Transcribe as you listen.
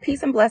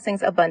Peace and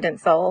blessings,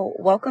 abundant soul.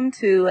 Welcome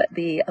to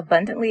the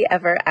Abundantly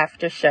Ever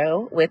After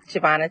show with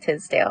Giovanna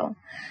Tisdale.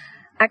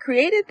 I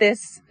created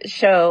this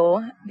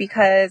show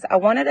because I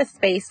wanted a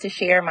space to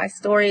share my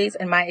stories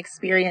and my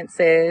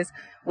experiences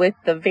with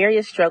the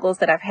various struggles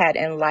that I've had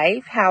in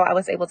life, how I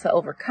was able to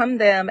overcome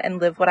them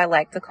and live what I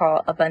like to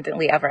call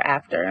abundantly ever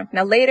after.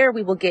 Now, later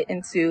we will get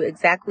into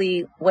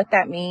exactly what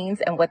that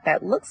means and what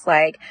that looks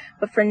like.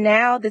 But for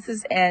now, this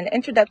is an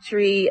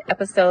introductory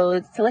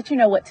episode to let you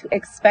know what to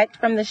expect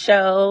from the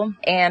show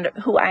and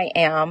who I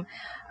am,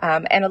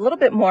 and a little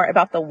bit more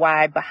about the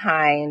why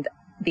behind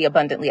the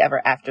Abundantly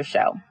Ever After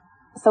show.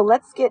 So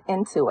let's get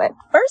into it.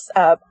 First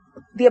up,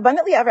 the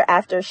Abundantly Ever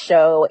After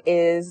show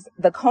is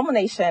the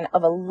culmination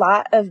of a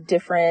lot of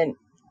different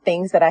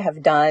things that I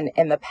have done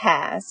in the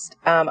past.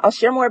 I'll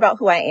share more about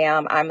who I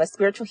am. I'm a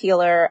spiritual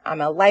healer. I'm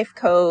a life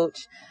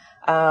coach,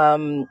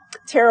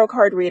 tarot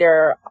card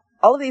reader,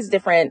 all of these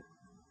different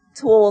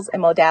tools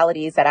and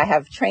modalities that I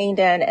have trained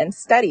in and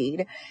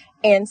studied.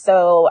 And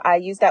so I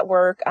use that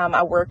work.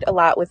 I worked a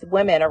lot with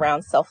women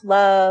around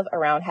self-love,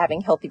 around having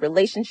healthy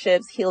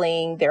relationships,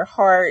 healing their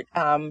heart,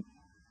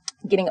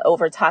 getting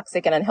over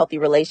toxic and unhealthy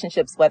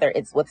relationships, whether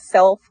it's with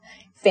self,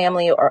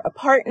 family, or a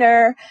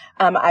partner.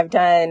 I've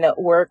done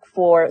work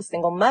for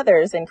single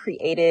mothers and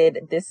created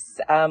this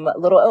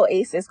little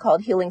oasis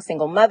called Healing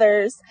Single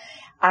Mothers.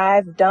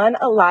 I've done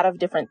a lot of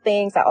different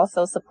things. I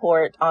also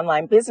support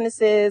online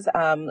businesses,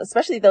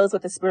 especially those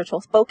with a spiritual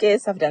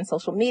focus. I've done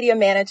social media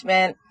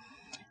management.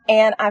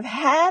 And I've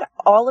had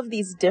all of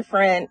these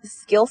different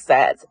skill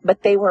sets,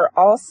 but they were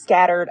all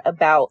scattered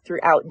about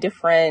throughout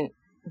different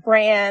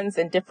brands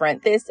and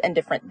different this and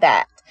different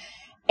that.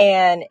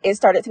 And it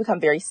started to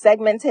become very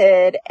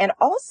segmented. And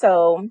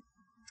also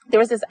there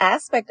was this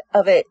aspect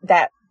of it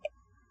that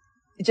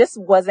just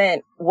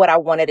wasn't what I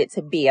wanted it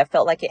to be. I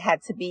felt like it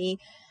had to be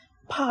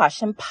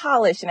posh and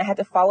polished and I had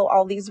to follow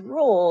all these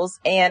rules.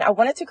 And I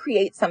wanted to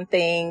create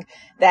something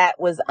that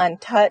was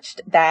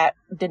untouched, that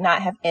did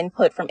not have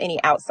input from any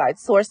outside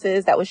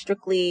sources, that was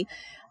strictly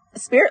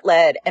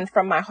spirit-led and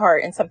from my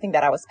heart and something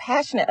that I was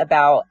passionate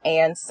about.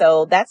 And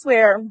so that's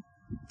where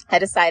I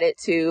decided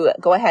to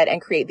go ahead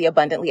and create the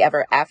Abundantly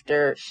Ever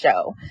After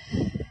show.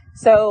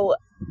 So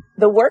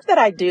the work that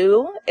I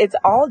do, it's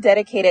all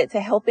dedicated to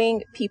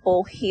helping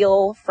people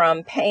heal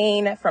from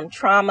pain, from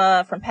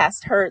trauma, from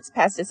past hurts,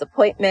 past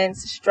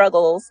disappointments,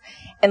 struggles,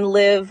 and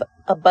live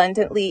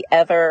abundantly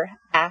ever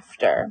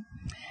after.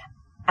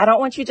 I don't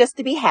want you just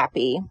to be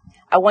happy.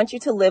 I want you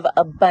to live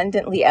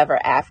abundantly ever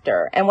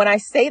after. And when I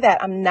say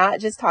that, I'm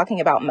not just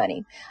talking about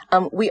money.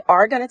 We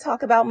are going to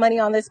talk about money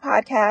on this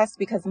podcast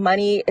because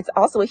money, it's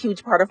also a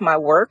huge part of my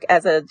work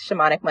as a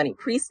shamanic money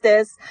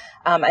priestess.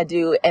 I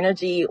do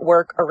energy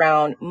work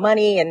around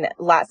money and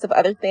lots of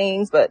other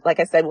things. But like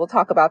I said, we'll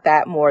talk about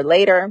that more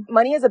later.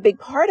 Money is a big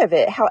part of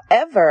it.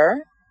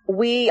 However,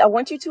 I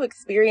want you to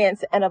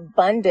experience an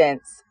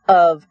abundance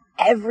of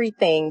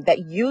everything that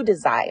you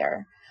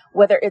desire.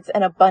 Whether it's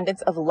an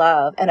abundance of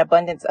love, an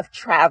abundance of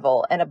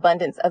travel, an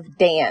abundance of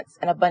dance,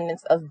 an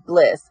abundance of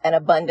bliss, an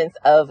abundance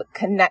of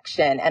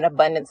connection, an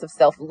abundance of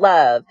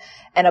self-love,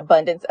 an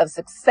abundance of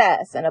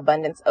success, an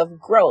abundance of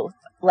growth.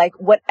 Like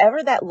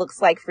whatever that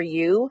looks like for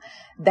you,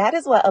 that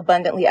is what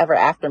abundantly ever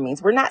after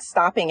means. We're not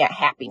stopping at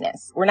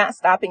happiness. We're not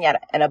stopping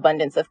at an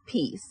abundance of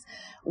peace.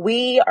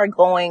 We are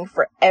going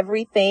for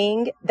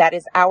everything that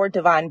is our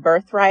divine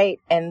birthright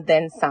and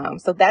then some.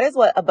 So that is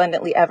what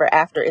abundantly ever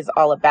after is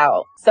all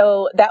about.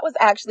 So that was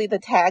actually the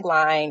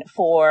tagline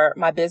for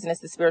my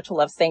business, The Spiritual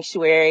Love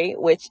Sanctuary,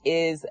 which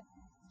is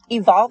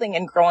evolving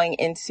and growing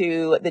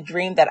into the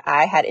dream that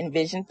I had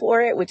envisioned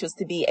for it, which was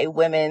to be a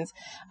women's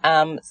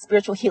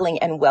spiritual healing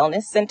and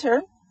wellness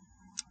center.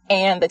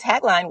 And the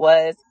tagline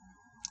was,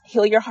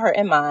 heal your heart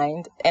and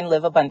mind and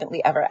live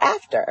abundantly ever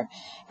after.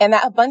 And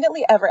that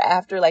abundantly ever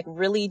after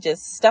really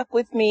just stuck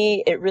with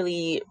me. It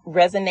really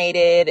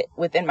resonated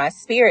within my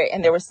spirit.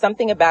 And there was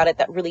something about it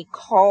that really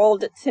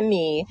called to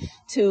me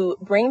to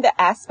bring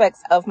the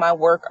aspects of my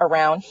work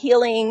around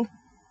healing,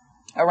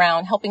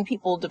 around helping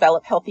people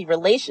develop healthy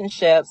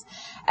relationships,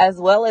 as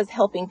well as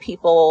helping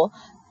people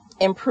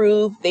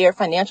improve their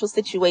financial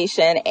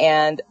situation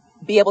and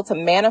be able to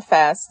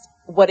manifest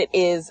what it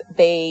is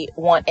they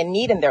want and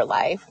need in their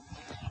life.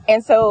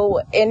 And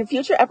so in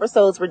future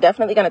episodes, we're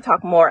definitely going to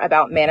talk more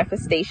about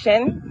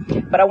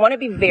manifestation, but I want to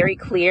be very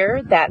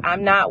clear that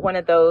I'm not one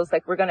of those,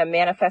 we're going to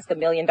manifest $1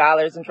 million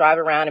and drive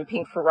around in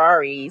pink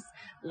Ferraris.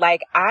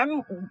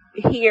 I'm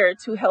here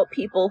to help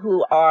people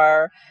who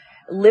are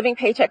living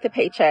paycheck to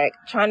paycheck,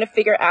 trying to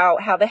figure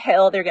out how the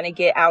hell they're going to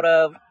get out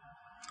of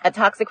a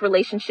toxic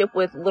relationship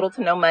with little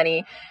to no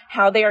money,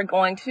 how they are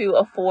going to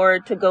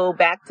afford to go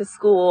back to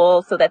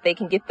school so that they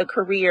can get the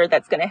career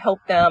that's going to help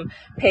them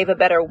pave a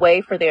better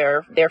way for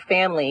their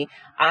family.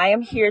 I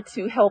am here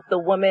to help the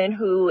woman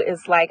who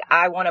is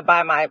I want to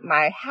buy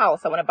my house.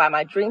 I want to buy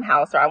my dream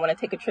house, or I want to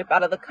take a trip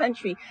out of the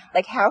country.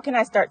 How can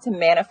I start to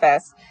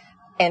manifest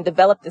and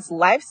develop this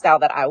lifestyle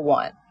that I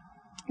want?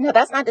 Now,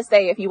 that's not to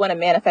say if you want to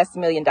manifest $1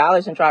 million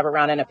and drive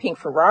around in a pink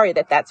Ferrari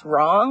that's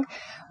wrong.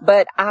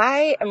 But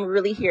I am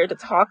really here to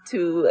talk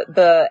to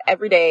the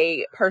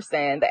everyday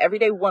person, the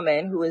everyday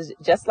woman who is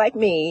just like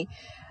me,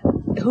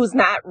 who's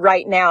not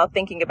right now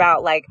thinking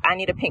about like, I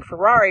need a pink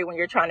Ferrari when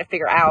you're trying to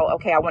figure out,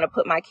 okay, I want to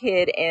put my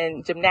kid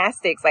in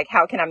gymnastics. Like,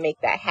 how can I make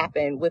that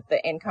happen with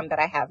the income that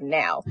I have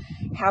now?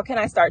 How can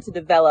I start to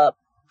develop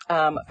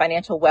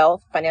financial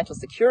wealth, financial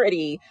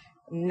security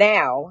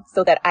now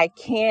so that I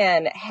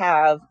can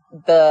have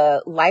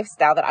the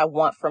lifestyle that I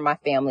want for my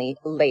family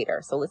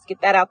later? So let's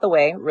get that out the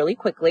way really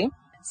quickly.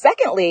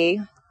 Secondly,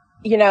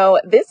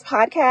 this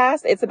podcast,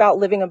 it's about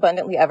living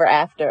abundantly ever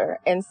after.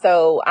 And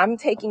so I'm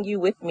taking you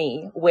with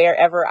me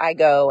wherever I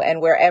go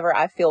and wherever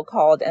I feel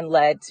called and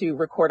led to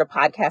record a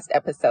podcast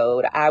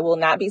episode. I will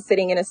not be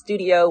sitting in a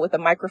studio with a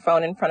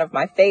microphone in front of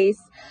my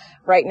face.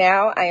 Right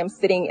now, I am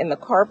sitting in the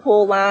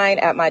carpool line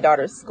at my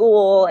daughter's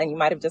school, and you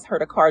might have just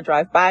heard a car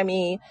drive by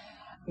me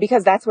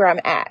because that's where I'm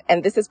at.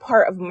 And this is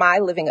part of my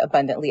living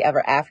abundantly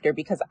ever after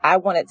because I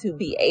wanted to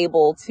be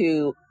able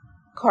to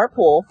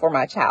carpool for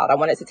my child. I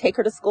wanted to take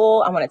her to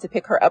school. I wanted to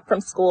pick her up from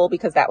school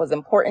because that was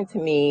important to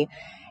me.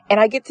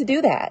 And I get to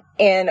do that.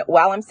 And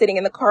while I'm sitting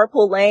in the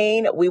carpool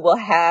lane, we will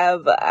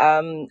have,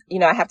 I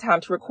have time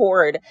to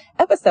record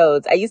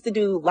episodes. I used to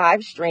do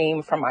live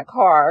stream from my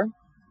car,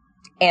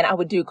 and I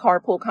would do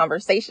carpool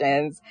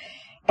conversations.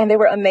 And they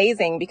were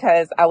amazing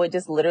because I would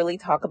just literally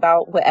talk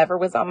about whatever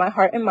was on my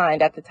heart and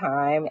mind at the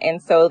time.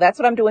 And so that's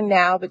what I'm doing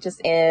now, but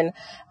just in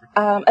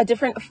a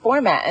different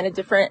format and a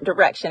different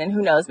direction. And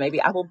who knows,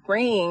 maybe I will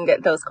bring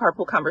those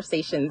carpool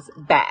conversations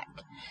back.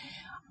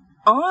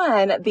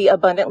 On the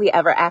Abundantly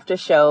Ever After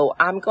show,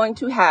 I'm going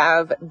to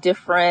have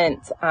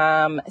different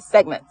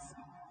segments.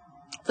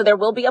 So there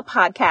will be a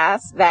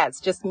podcast that's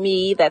just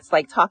me that's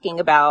like talking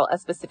about a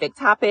specific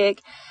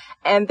topic.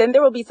 And then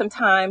there will be some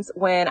times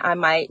when I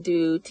might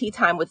do Tea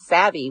Time with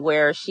Savvy,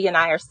 where she and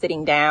I are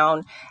sitting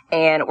down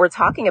and we're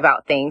talking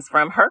about things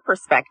from her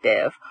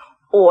perspective.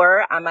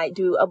 Or I might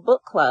do a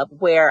book club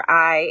where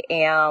I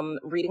am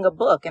reading a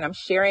book and I'm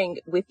sharing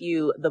with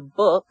you the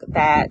book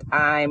that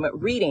I'm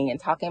reading and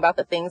talking about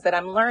the things that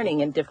I'm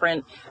learning and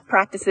different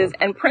practices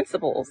and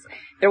principles.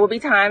 There will be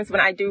times when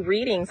I do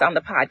readings on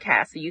the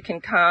podcast, so you can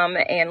come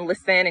and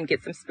listen and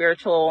get some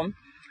spiritual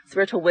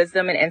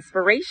wisdom and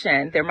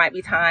inspiration. There might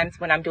be times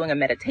when I'm doing a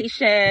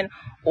meditation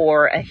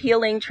or a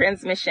healing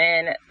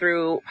transmission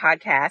through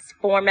podcast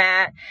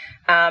format.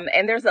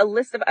 And there's a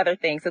list of other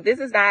things. So this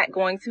is not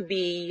going to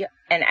be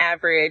an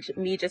average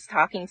me just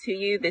talking to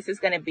you. This is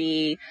going to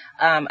be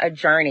a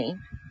journey.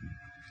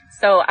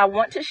 So I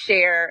want to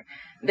share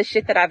the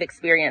shit that I've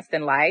experienced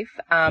in life.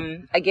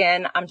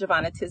 Again, I'm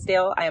Giovanna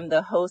Tisdale. I am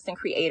the host and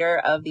creator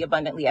of the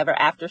Abundantly Ever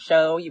After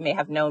show. You may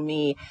have known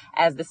me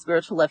as the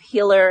Spiritual Love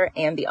Healer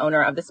and the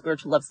owner of the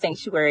Spiritual Love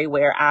Sanctuary,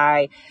 where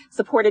I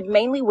supported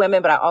mainly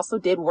women, but I also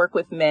did work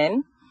with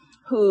men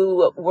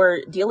who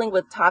were dealing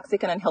with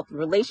toxic and unhealthy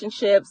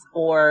relationships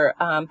or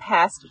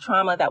past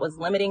trauma that was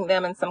limiting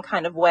them in some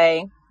kind of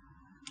way.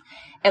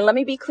 And let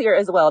me be clear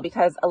as well,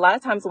 because a lot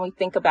of times when we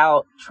think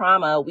about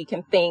trauma, we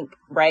can think,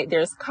 right,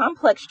 there's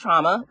complex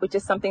trauma, which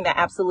is something that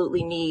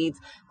absolutely needs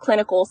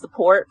clinical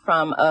support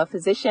from a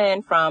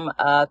physician, from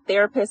a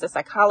therapist, a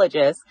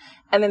psychologist.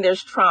 And then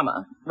there's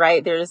trauma,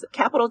 right? There's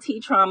capital T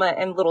trauma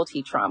and little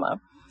t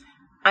trauma.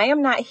 I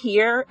am not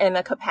here in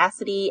a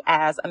capacity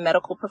as a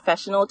medical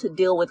professional to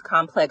deal with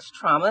complex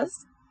traumas.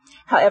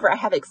 However, I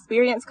have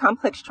experienced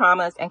complex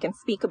traumas and can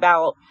speak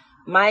about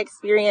my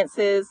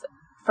experiences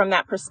from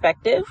that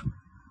perspective.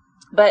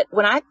 But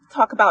when I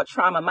talk about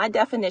trauma, my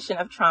definition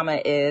of trauma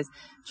is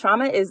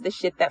the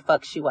shit that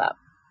fucks you up.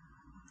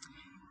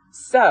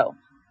 So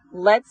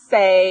let's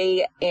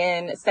say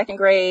in second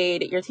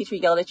grade, your teacher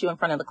yelled at you in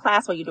front of the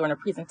class while you're doing a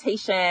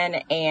presentation,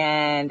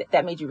 and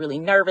that made you really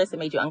nervous. It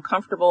made you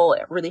uncomfortable.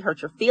 It really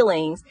hurt your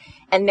feelings.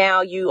 And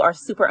now you are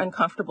super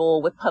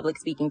uncomfortable with public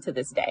speaking to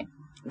this day.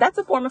 That's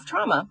a form of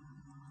trauma,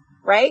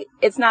 right?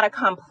 It's not a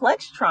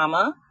complex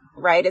trauma,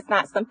 right? It's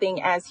not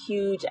something as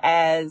huge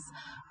as,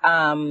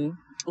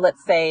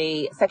 let's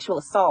say, sexual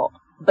assault,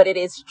 but it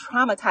is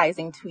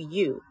traumatizing to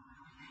you.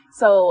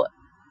 So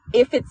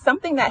if it's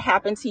something that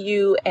happened to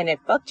you and it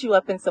fucked you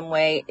up in some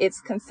way, it's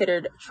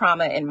considered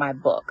trauma in my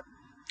book.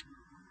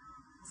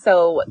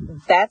 So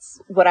that's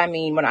what I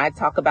mean when I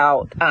talk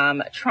about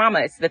trauma.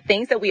 It's the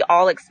things that we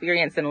all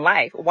experience in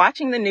life.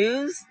 Watching the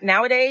news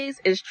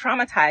nowadays is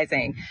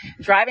traumatizing.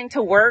 Driving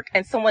to work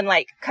and someone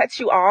like cuts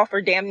you off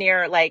or damn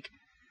near like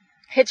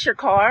hits your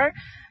car,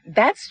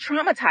 that's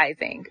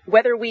traumatizing,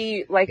 whether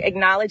we like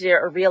acknowledge it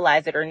or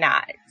realize it or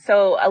not.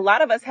 So a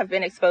lot of us have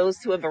been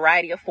exposed to a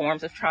variety of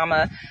forms of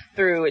trauma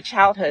through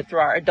childhood, through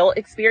our adult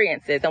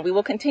experiences, and we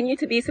will continue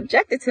to be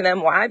subjected to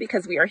them. Why?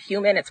 Because we are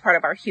human. It's part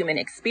of our human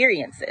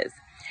experiences.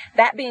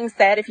 That being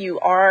said, if you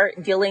are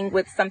dealing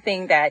with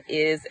something that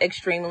is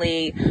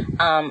extremely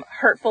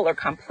hurtful or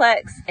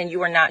complex and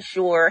you are not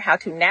sure how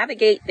to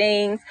navigate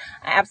things,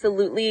 I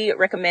absolutely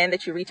recommend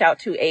that you reach out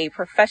to a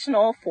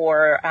professional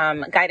for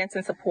guidance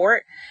and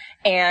support.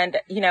 And,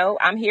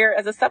 I'm here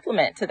as a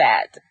supplement to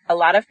that. A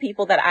lot of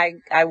people that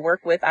I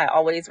work with, I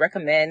always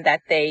recommend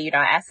that they,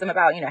 ask them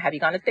about, have you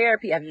gone to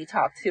therapy? Have you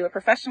talked to a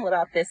professional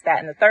about this, that,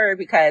 and the third?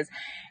 Because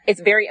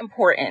it's very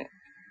important.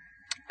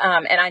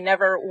 And I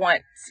never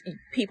want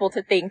people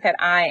to think that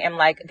I am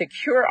like the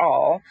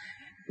cure-all,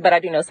 but I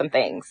do know some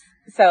things.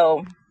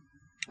 So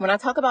when I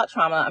talk about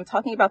trauma, I'm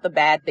talking about the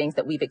bad things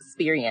that we've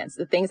experienced,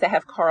 the things that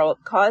have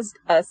caused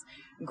us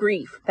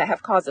grief, that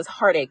have caused us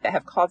heartache, that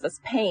have caused us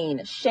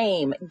pain,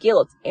 shame,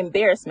 guilt,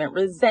 embarrassment,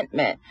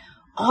 resentment,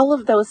 all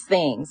of those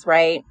things,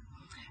 right?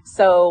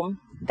 So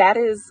that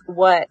is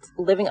what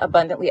Living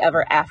Abundantly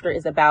Ever After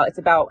is about. It's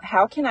about,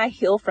 how can I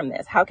heal from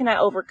this? How can I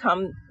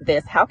overcome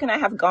this? How can I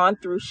have gone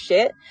through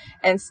shit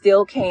and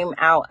still came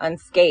out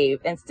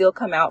unscathed and still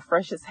come out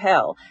fresh as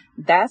hell?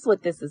 That's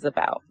what this is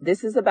about.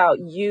 This is about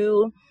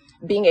you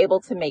being able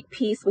to make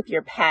peace with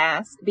your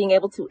past, being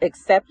able to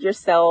accept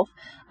yourself,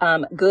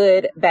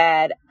 good,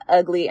 bad,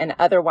 ugly, and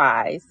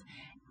otherwise,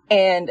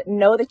 and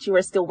know that you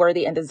are still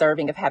worthy and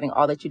deserving of having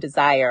all that you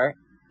desire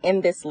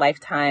in this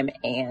lifetime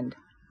and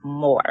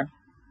more.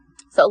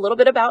 So a little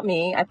bit about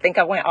me. I think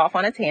I went off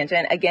on a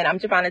tangent. Again, I'm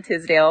Giovanna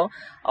Tisdale,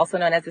 also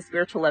known as the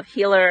Spiritual Love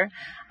Healer.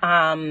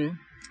 I'm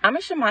a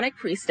shamanic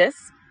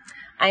priestess.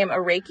 I am a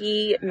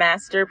Reiki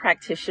master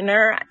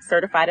practitioner,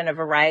 certified in a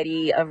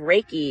variety of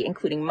Reiki,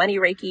 including Money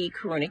Reiki,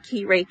 Karuna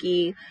Ki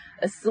Reiki,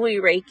 Usui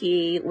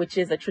Reiki, which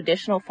is a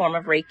traditional form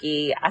of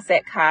Reiki,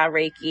 Aset Ka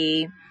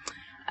Reiki,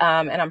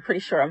 and I'm pretty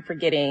sure I'm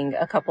forgetting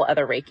a couple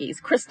other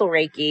Reikis. Crystal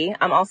Reiki.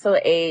 I'm also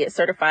a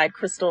certified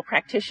crystal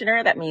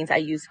practitioner. That means I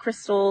use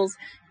crystals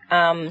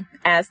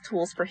as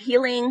tools for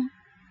healing.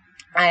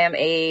 I am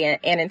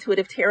an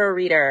intuitive tarot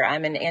reader.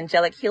 I'm an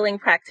angelic healing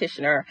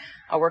practitioner.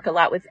 I work a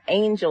lot with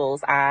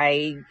angels.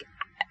 I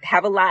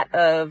have a lot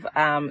of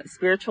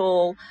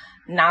spiritual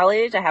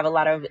knowledge. I have a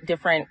lot of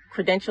different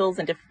credentials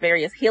and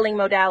various healing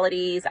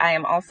modalities. I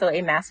am also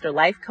a master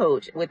life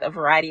coach with a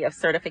variety of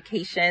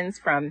certifications,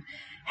 from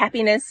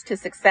happiness to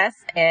success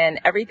and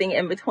everything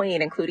in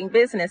between, including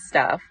business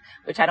stuff,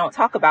 which I don't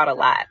talk about a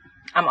lot.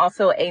 I'm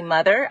also a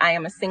mother. I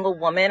am a single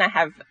woman. I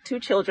have 2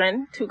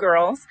 children, 2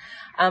 girls.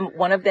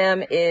 One of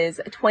them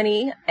is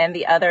 20 and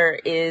the other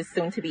is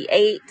soon to be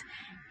 8.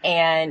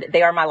 And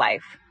they are my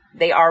life.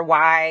 They are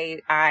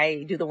why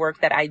I do the work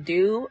that I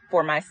do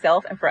for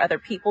myself and for other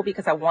people,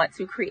 because I want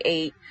to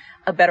create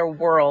a better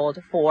world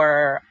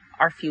for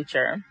our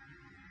future.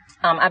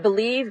 I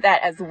believe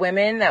that as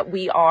women, that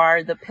we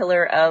are the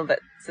pillar of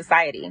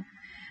society.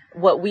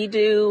 What we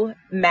do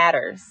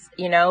matters.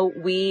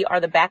 We are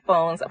the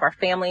backbones of our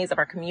families, of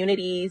our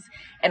communities.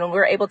 And when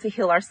we're able to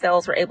heal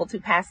ourselves, we're able to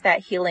pass that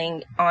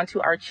healing on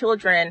to our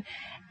children.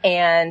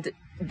 And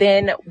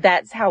then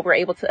that's how we're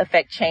able to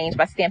affect change,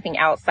 by stamping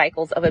out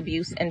cycles of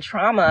abuse and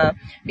trauma,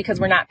 because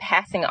we're not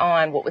passing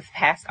on what was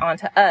passed on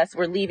to us.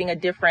 We're leaving a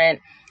different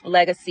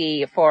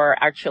legacy for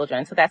our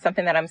children. So that's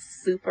something that I'm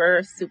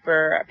super,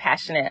 super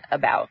passionate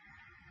about.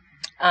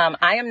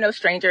 I am no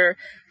stranger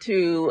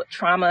to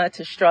trauma,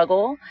 to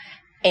struggle.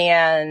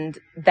 And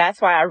that's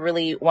why I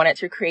really wanted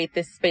to create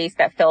this space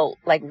that felt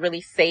like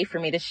really safe for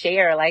me to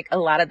share like a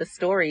lot of the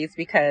stories,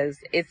 because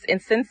it's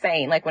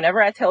insane. Like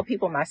whenever I tell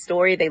people my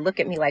story, they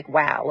look at me like,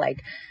 wow,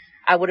 like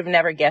I would have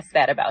never guessed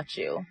that about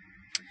you.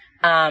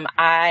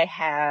 I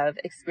have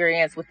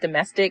experience with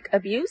domestic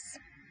abuse,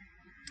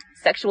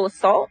 sexual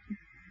assault,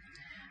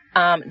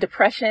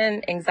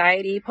 depression,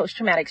 anxiety,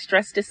 post-traumatic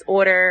stress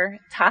disorder,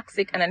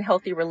 toxic and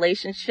unhealthy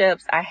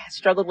relationships. I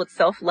struggled with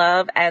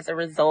self-love as a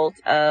result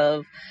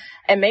of,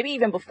 and maybe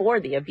even before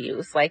the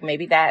abuse, like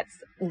maybe that's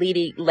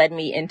led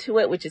me into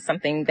it, which is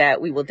something that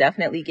we will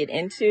definitely get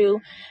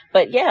into.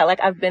 But yeah, like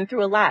I've been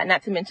through a lot,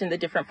 not to mention the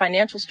different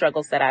financial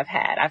struggles that I've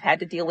had. I've had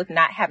to deal with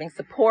not having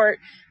support,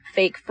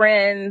 fake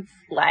friends,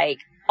 like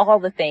all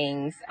the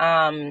things.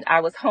 I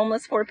was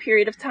homeless for a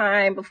period of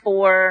time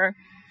before.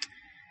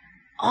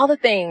 All the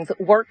things,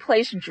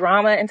 workplace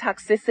drama and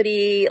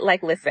toxicity.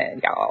 Like,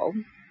 listen, y'all,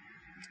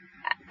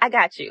 I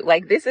got you.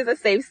 Like, this is a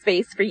safe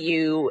space for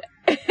you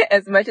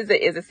as much as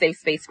it is a safe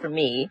space for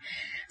me.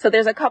 So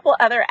there's a couple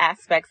other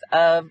aspects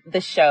of the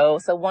show.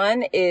 So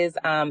one is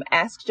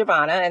Ask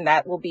Giovanna, and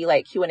that will be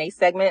like Q&A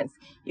segments.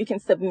 You can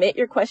submit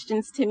your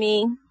questions to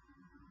me.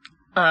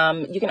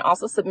 You can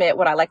also submit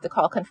what I like to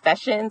call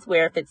confessions,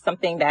 where if it's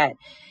something that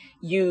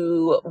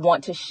you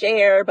want to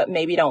share, but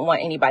maybe don't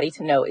want anybody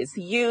to know is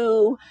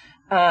you,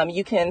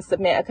 you can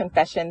submit a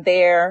confession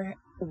there.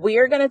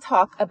 We're going to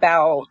talk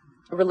about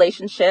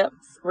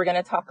relationships. We're going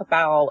to talk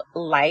about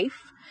life,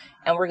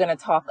 and we're going to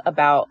talk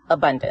about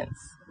abundance.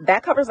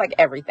 That covers like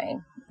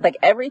everything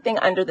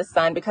under the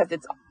sun, because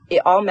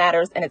it all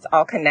matters and it's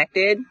all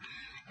connected.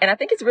 And I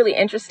think it's really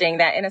interesting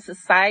that in a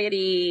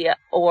society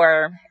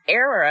or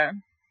era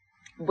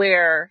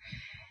where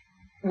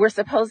we're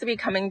supposed to be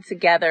coming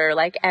together,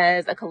 like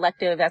as a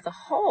collective, as a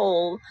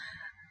whole,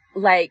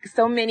 like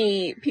so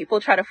many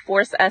people try to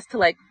force us to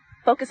like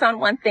focus on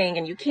one thing,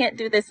 and you can't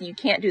do this and you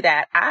can't do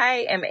that.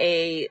 I am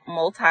a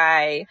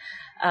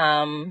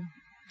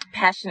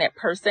passionate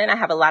person. I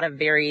have a lot of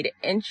varied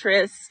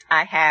interests.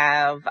 I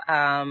have,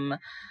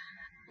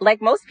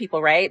 like most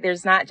people, right?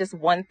 There's not just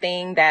one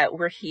thing that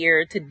we're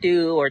here to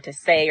do or to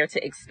say or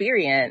to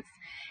experience.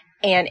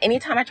 And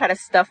anytime I try to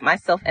stuff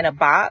myself in a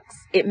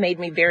box, it made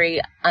me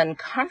very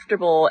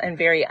uncomfortable and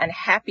very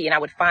unhappy. And I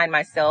would find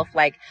myself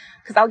like,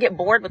 because I'll get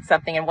bored with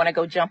something and want to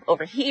go jump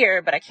over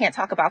here, but I can't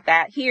talk about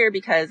that here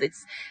because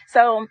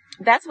so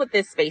that's what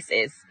this space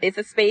is. It's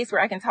a space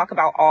where I can talk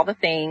about all the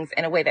things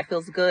in a way that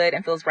feels good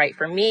and feels right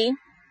for me.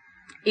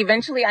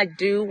 Eventually, I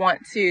do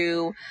want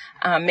to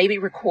maybe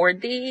record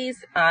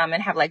these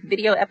and have like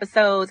video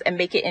episodes and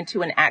make it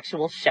into an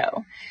actual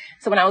show.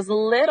 So when I was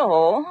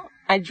little,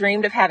 I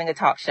dreamed of having a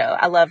talk show.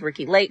 I love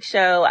Ricky Lake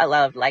show. I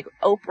love like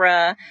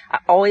Oprah. I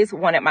always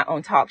wanted my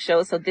own talk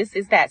show. So this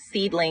is that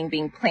seedling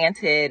being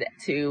planted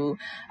to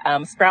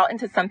sprout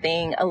into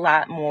something a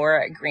lot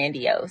more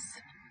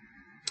grandiose.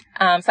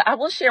 So I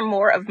will share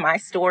more of my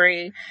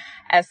story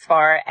as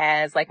far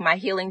as like my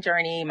healing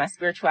journey, my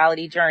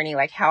spirituality journey,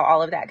 like how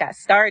all of that got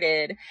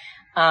started,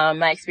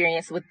 my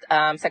experience with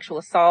sexual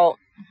assault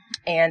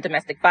and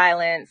domestic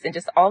violence, and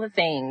just all the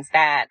things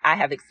that I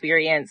have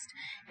experienced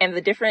and the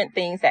different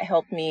things that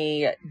helped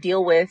me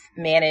deal with,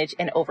 manage,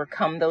 and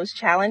overcome those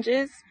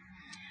challenges.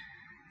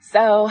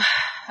 So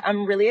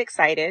I'm really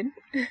excited.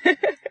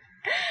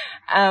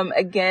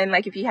 Again,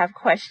 like if you have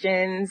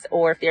questions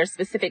or if there are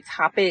specific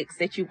topics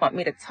that you want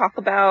me to talk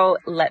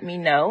about, let me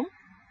know.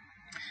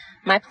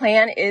 My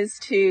plan is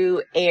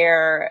to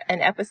air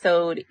an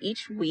episode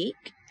each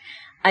week.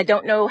 I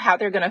don't know how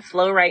they're going to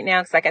flow right now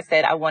because like I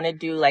said, I want to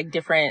do like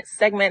different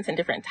segments and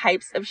different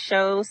types of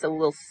shows. So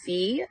we'll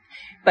see.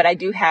 But I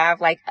do have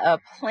like a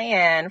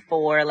plan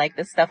for like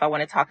the stuff I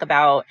want to talk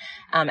about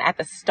at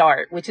the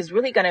start, which is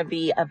really going to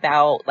be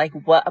about like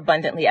what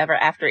Abundantly Ever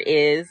After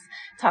is,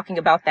 talking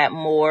about that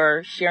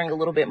more, sharing a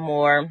little bit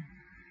more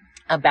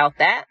about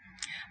that.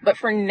 But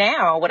for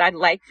now, what I'd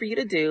like for you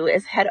to do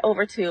is head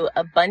over to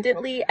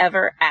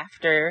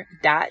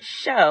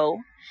abundantlyeverafter.show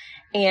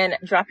and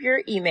drop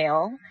your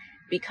email,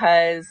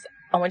 because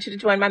I want you to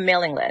join my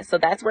mailing list. So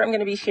that's where I'm going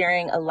to be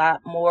sharing a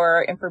lot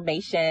more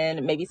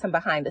information, maybe some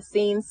behind the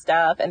scenes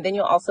stuff. And then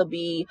you'll also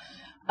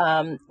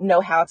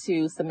know how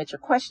to submit your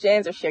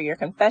questions or share your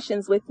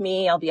confessions with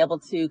me. I'll be able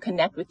to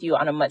connect with you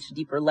on a much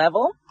deeper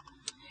level.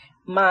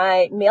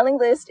 My mailing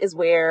list is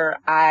where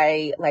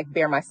I like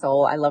bare my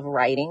soul. I love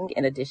writing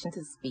in addition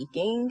to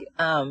speaking.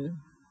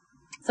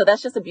 So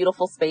that's just a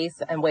beautiful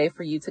space and way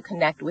for you to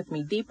connect with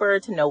me deeper,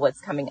 to know what's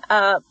coming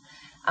up.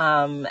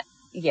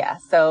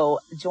 So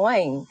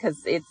join,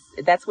 because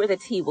that's where the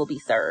tea will be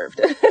served.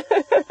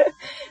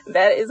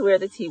 That is where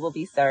the tea will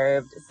be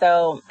served.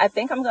 So I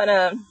think I'm going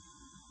to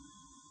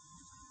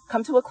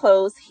come to a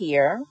close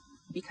here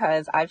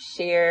because I've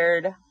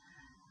shared,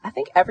 I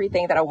think,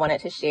 everything that I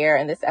wanted to share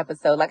in this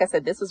episode. Like I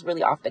said, this was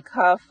really off the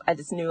cuff. I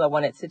just knew I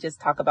wanted to just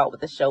talk about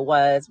what the show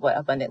was, what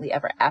Abundantly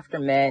Ever After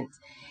meant.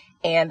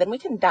 And then we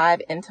can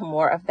dive into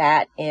more of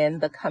that in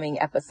the coming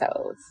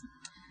episodes.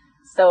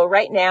 So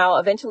right now,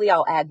 eventually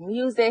I'll add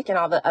music and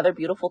all the other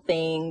beautiful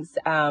things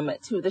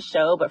to the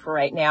show. But for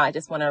right now, I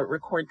just want to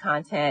record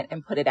content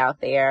and put it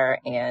out there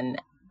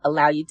and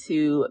allow you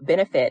to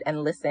benefit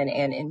and listen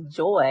and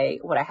enjoy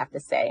what I have to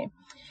say.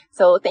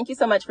 So thank you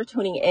so much for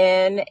tuning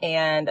in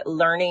and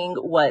learning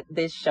what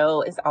this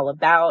show is all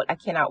about. I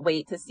cannot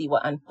wait to see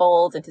what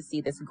unfolds and to see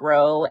this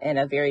grow in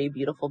a very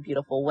beautiful,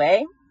 beautiful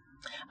way.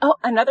 Oh,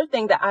 another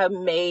thing that I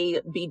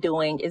may be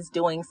doing is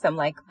doing some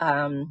like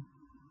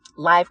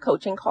live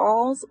coaching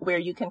calls where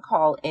you can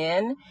call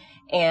in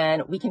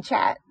and we can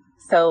chat.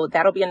 So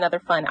that'll be another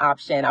fun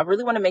option. I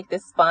really want to make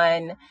this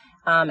fun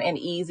and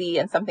easy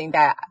and something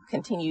that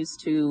continues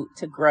to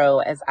grow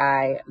as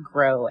I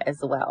grow as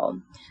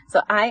well.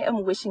 So I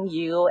am wishing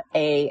you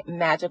a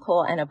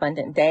magical and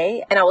abundant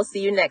day, and I will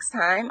see you next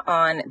time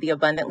on the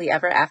Abundantly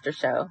Ever After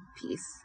Show. Peace.